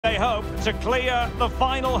hope to clear the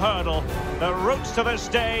final hurdle. The routes to this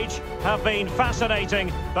stage have been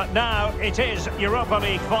fascinating, but now it is Europa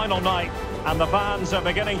League final night, and the fans are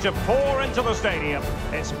beginning to pour into the stadium.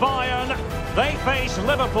 It's Bayern, they face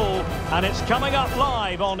Liverpool, and it's coming up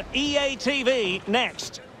live on EA TV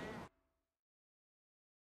next.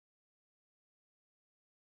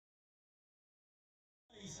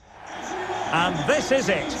 And this is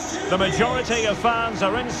it. The majority of fans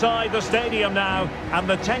are inside the stadium now, and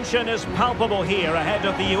the tension is palpable here ahead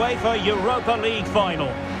of the UEFA Europa League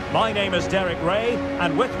final. My name is Derek Ray,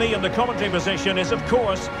 and with me in the commentary position is, of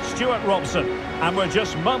course, Stuart Robson. And we're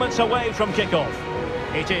just moments away from kickoff.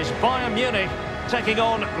 It is Bayern Munich taking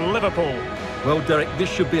on Liverpool. Well, Derek,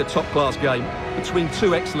 this should be a top-class game between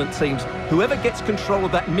two excellent teams. Whoever gets control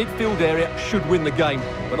of that midfield area should win the game,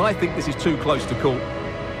 but I think this is too close to call.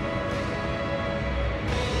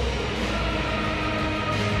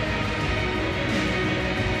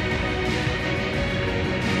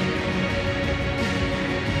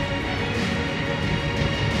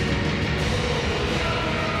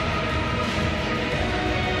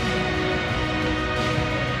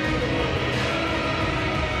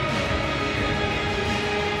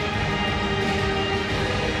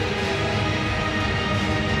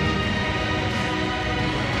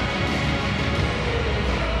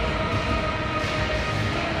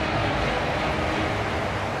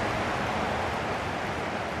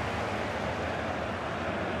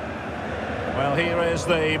 Well, here is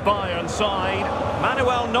the Bayern side.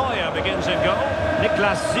 Manuel Neuer begins in goal.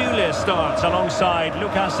 Niklas Süle starts alongside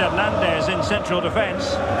Lucas Hernandez in central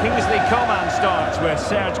defence. Kingsley Coman starts with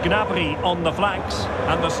Serge Gnabry on the flanks.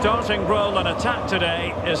 And the starting role in attack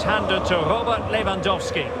today is handed to Robert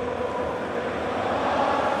Lewandowski.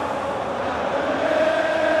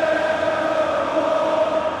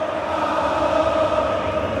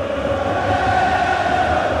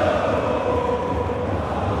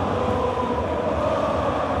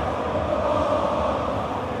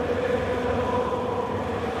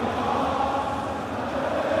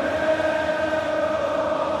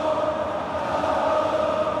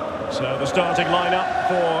 So the starting lineup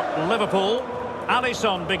for Liverpool.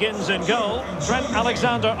 Alisson begins in goal. Trent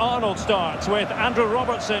Alexander-Arnold starts with Andrew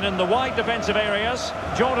Robertson in the wide defensive areas.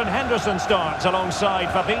 Jordan Henderson starts alongside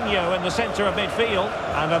Fabinho in the centre of midfield.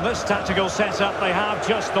 And in this tactical setup, they have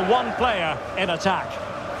just the one player in attack.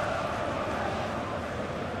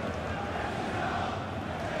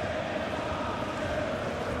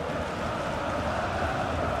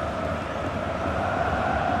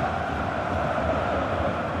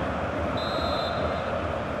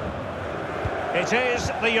 It is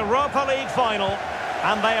the Europa League final,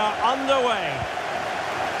 and they are underway.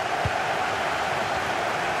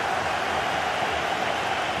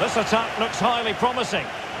 This attack looks highly promising.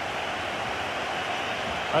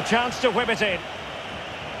 A chance to whip it in.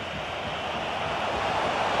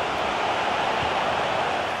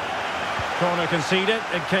 Corner conceded,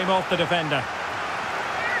 it came off the defender.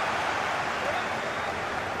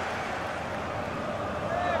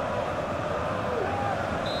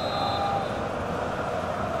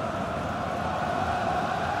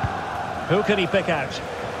 Who can he pick out?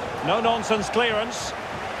 No-nonsense clearance.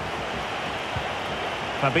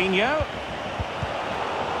 Fabinho.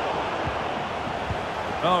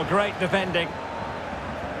 Oh, great defending.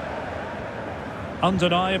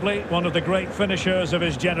 Undeniably, one of the great finishers of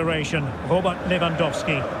his generation, Robert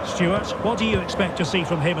Lewandowski. Stuart, what do you expect to see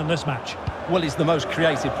from him in this match? Well, he's the most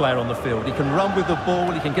creative player on the field. He can run with the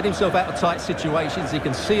ball, he can get himself out of tight situations, he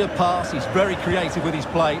can see a pass, he's very creative with his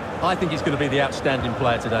play. I think he's going to be the outstanding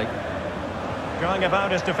player today. Going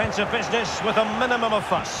about his defensive business with a minimum of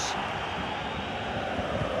fuss.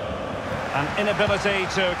 An inability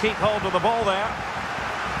to keep hold of the ball there.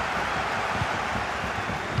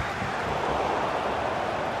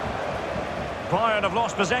 Bayern have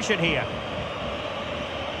lost possession here.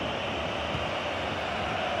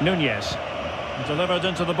 Nunez. Delivered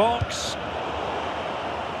into the box.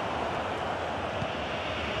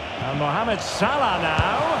 And Mohamed Salah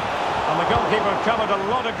now. And the goalkeeper covered a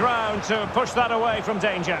lot of ground to push that away from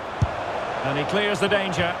danger. And he clears the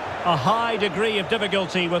danger. A high degree of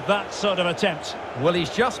difficulty with that sort of attempt. Well, he's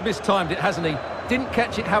just mistimed it, hasn't he? Didn't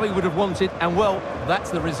catch it how he would have wanted, and well, that's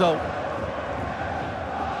the result.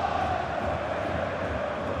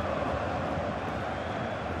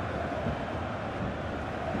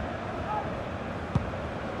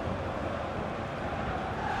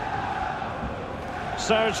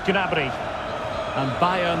 Serge Gnabry. And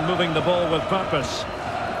Bayern moving the ball with purpose.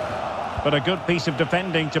 But a good piece of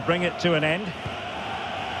defending to bring it to an end.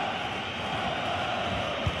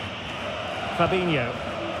 Fabinho.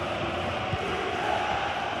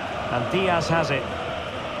 And Diaz has it.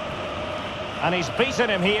 And he's beaten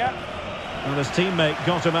him here. And his teammate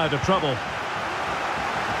got him out of trouble.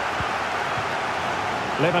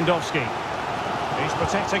 Lewandowski. He's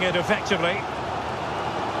protecting it effectively.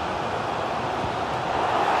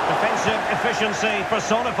 Defensive efficiency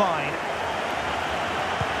personified.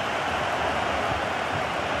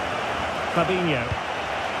 Fabinho.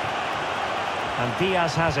 And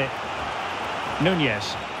Diaz has it.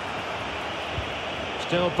 Nunez.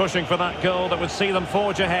 Still pushing for that goal that would see them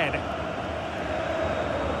forge ahead.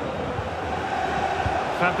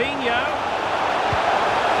 Fabinho.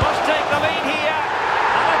 Must take the lead here.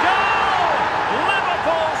 And a goal!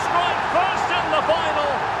 Liverpool strike first in the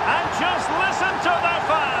final. And just listen to their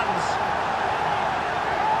fans.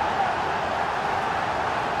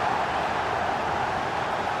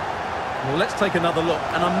 Well, let's take another look.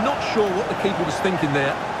 And I'm not sure what the keeper was thinking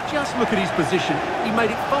there. Just look at his position. He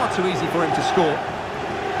made it far too easy for him to score.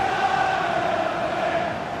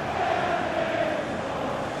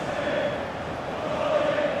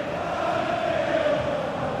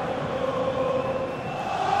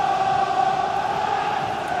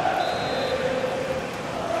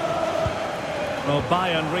 Well,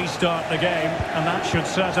 Bayern restart the game, and that should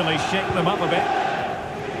certainly shake them up a bit.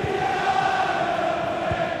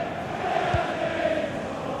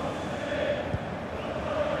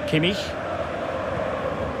 Kimmich.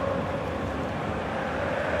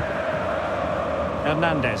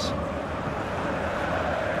 Hernandez.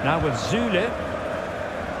 Now with Zule.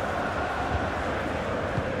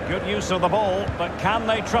 Good use of the ball, but can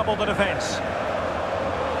they trouble the defence?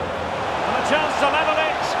 And a chance to level it.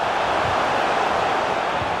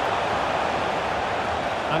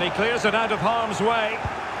 And he clears it out of harm's way.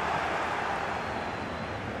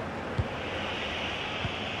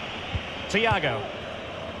 Thiago.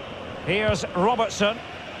 Here's Robertson.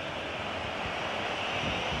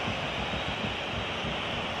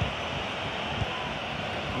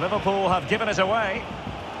 Liverpool have given it away.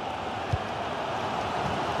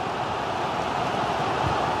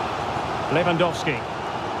 Lewandowski.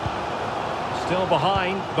 Still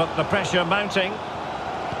behind, but the pressure mounting.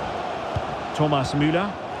 Thomas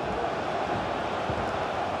Müller.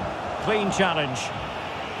 Clean challenge.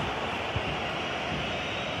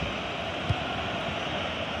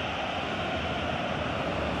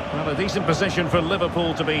 Well, a decent position for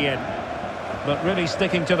Liverpool to be in, but really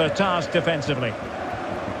sticking to their task defensively.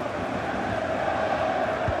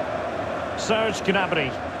 Serge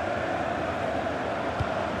Gnabry.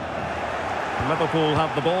 Liverpool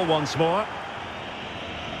have the ball once more.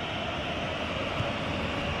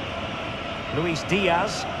 Luis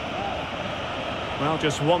Diaz. Well,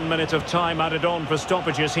 just 1 minute of time added on for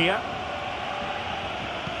stoppages here.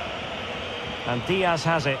 And Diaz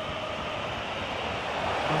has it.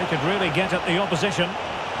 Well, he could really get at the opposition.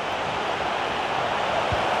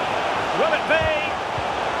 Will it be?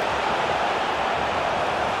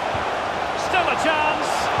 Still a chance.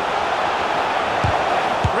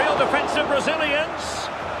 Real defensive resilience.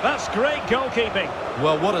 That's great goalkeeping.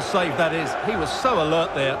 Well, what a save that is. He was so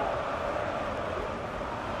alert there.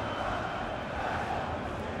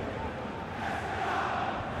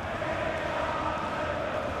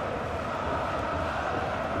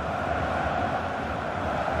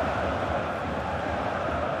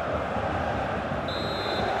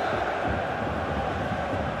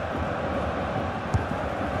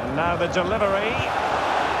 Now the delivery.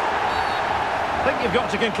 I think you've got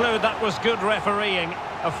to conclude that was good refereeing.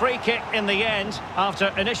 A free kick in the end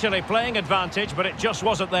after initially playing advantage, but it just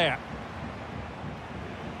wasn't there.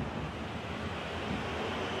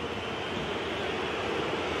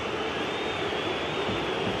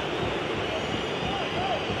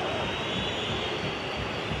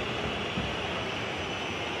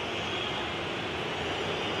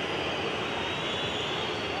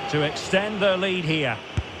 To extend their lead here.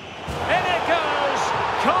 In it goes!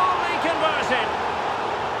 Calmly converted!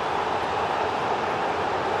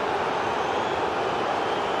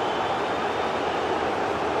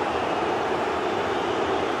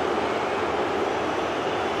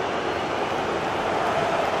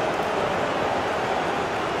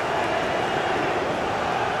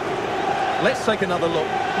 Let's take another look.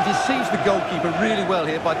 He deceives the goalkeeper really well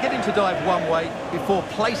here by getting to dive one way before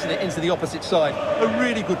placing it into the opposite side. A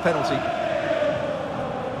really good penalty.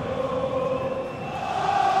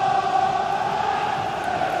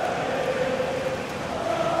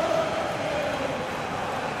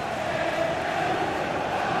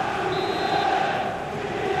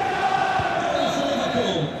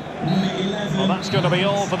 Well, that's going to be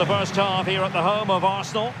all for the first half here at the home of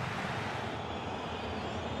Arsenal.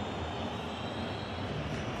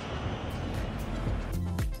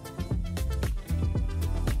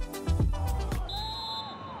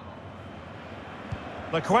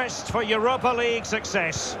 The quest for Europa League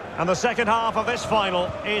success. And the second half of this final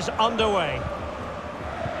is underway.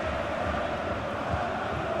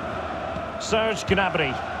 Serge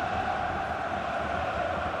Gnabry.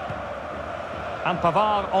 And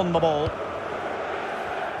Pavard on the ball.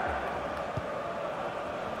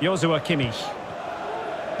 Joshua Kimmich.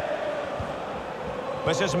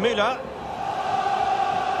 This is Müller.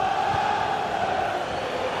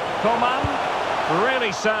 Coman.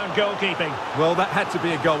 Really sound goalkeeping. Well, that had to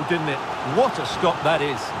be a goal, didn't it? What a stop that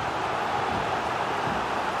is.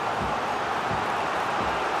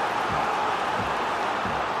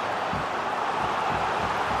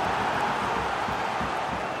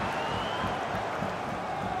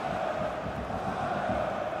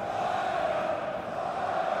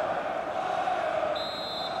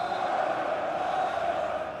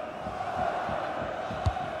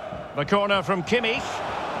 The corner from Kimmich.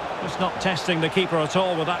 Just not testing the keeper at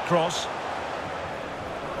all with that cross.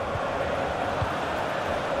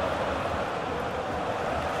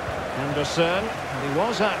 Henderson. He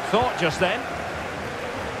was at thought just then.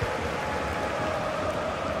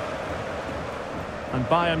 And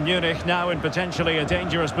Bayern Munich now in potentially a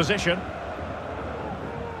dangerous position.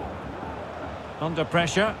 Under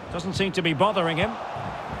pressure. Doesn't seem to be bothering him.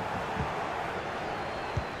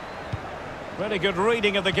 Really good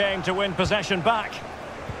reading of the game to win possession back.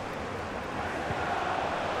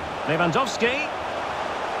 Lewandowski.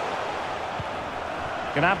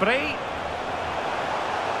 Gnabry.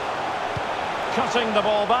 Cutting the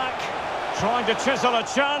ball back. Trying to chisel a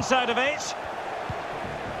chance out of it.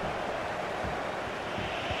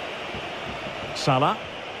 Salah.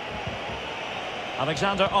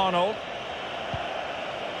 Alexander-Arnold.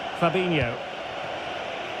 Fabinho.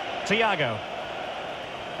 Thiago.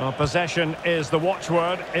 Well, possession is the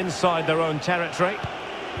watchword inside their own territory.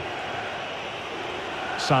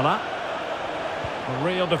 Salah. A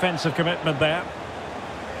real defensive commitment there.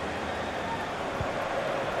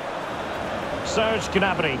 Serge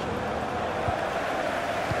Gnabry.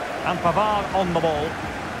 And Pavard on the ball.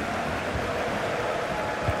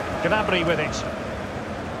 Gnabry with it.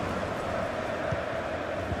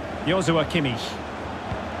 Joshua Kimmich.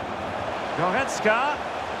 Goretzka.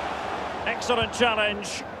 Excellent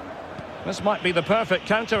challenge. This might be the perfect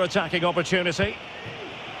counter-attacking opportunity.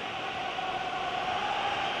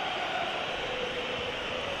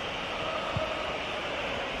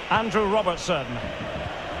 Andrew Robertson.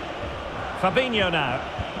 Fabinho now.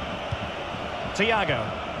 Thiago.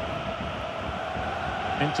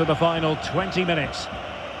 Into the final 20 minutes.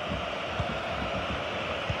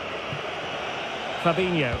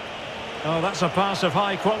 Fabinho. Oh, that's a pass of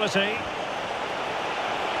high quality.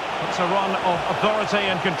 It's a run of authority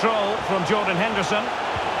and control from Jordan Henderson.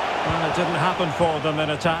 Well, it didn't happen for them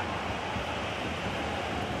in attack.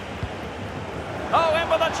 Oh, in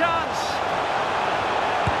with a chance!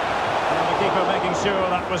 And the keeper making sure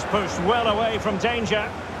that was pushed well away from danger.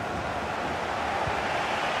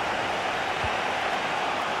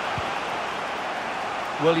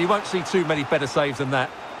 Well, you won't see too many better saves than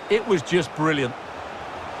that. It was just brilliant.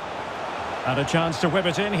 And a chance to whip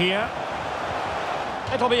it in here.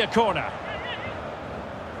 It'll be a corner.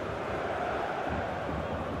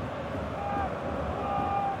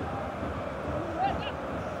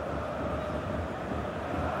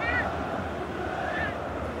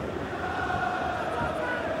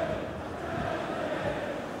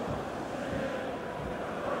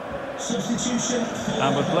 Substitution.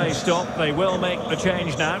 And with play stopped, they will make the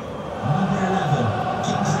change now. Number 11,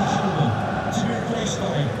 Kingsley Coman, to be replaced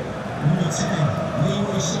by number 10,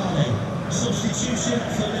 Leroy Sané. Substitution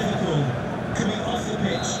for Liverpool, coming off the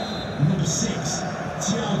pitch, number 6,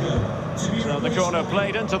 Thiago. To be So the corner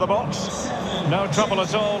played into the box. No trouble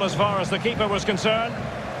at all as far as the keeper was concerned.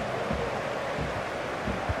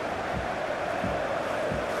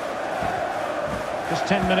 Just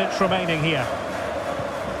 10 minutes remaining here.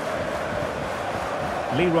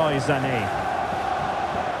 Leroy Sané.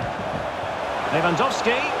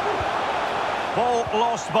 Lewandowski. Ball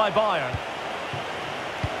lost by Bayern.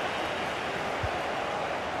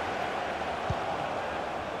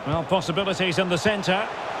 Well, possibilities in the centre.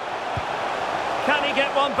 Can he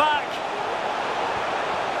get one back?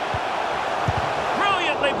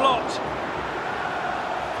 Brilliantly blocked.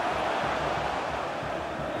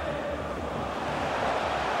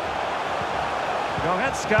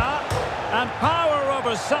 Goretzka. And power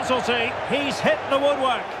over subtlety. He's hit the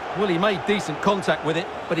woodwork. Well, he made decent contact with it,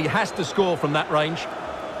 but he has to score from that range.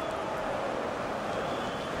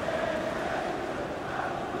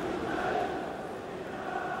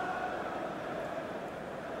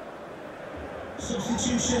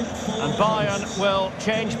 Substitution for And Bayern will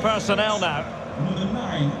change personnel now. number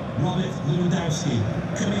 9, Robert Lewandowski.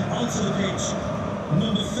 Coming onto the pitch,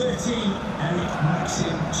 number 13, Eric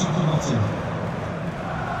Maxim Choupo-Moting.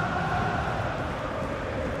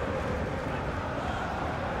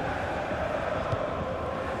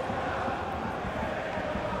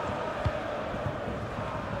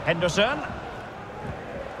 Henderson.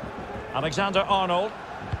 Alexander-Arnold.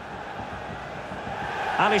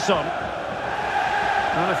 Alisson.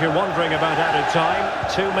 Well, if you're wondering about added time,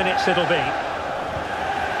 2 minutes it'll be.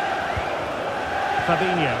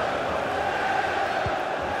 Fabinho.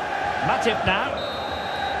 Matip now.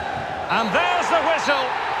 And there's the whistle.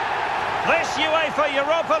 This UEFA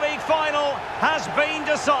Europa League final has been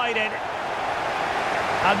decided.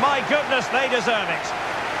 And my goodness, they deserve it.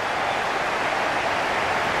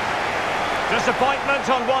 Disappointment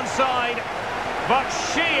on one side, but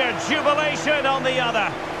sheer jubilation on the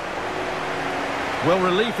other. Well,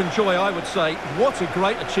 relief and joy, I would say. What a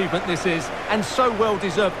great achievement this is, and so well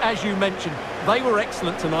deserved, as you mentioned. They were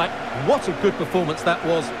excellent tonight. What a good performance that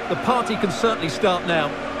was. The party can certainly start now.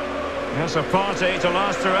 Yes, a party to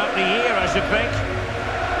last throughout the year, I should think.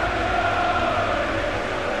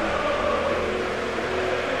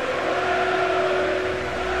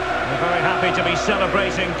 We're very happy to be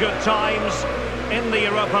celebrating good times in the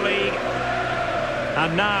Europa League.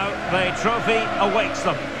 And now the trophy awaits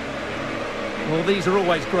them. Well, these are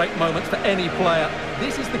always great moments for any player.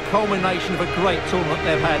 This is the culmination of a great tournament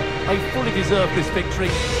they've had. They fully deserve this victory.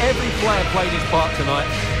 Every player played his part tonight.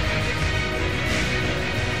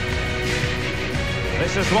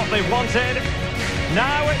 This is what they wanted.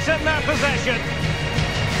 Now it's in their possession.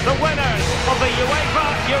 The winners of the UEFA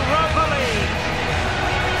Europa League.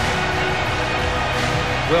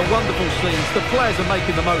 Well, wonderful scenes. The players are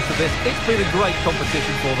making the most of this. It's been a great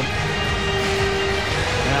competition for them.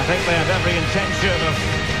 I think they have every intention of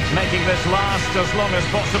making this last as long as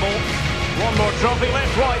possible. One more trophy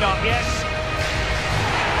left, why not? Yes.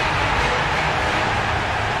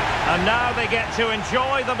 And now they get to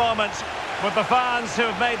enjoy the moment with the fans who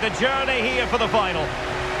have made the journey here for the final.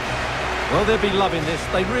 Well, they'll be loving this.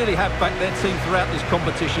 They really have backed their team throughout this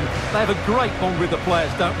competition. They have a great bond with the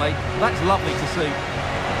players, don't they? That's lovely to see.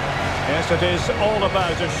 Yes, it is all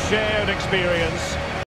about a shared experience.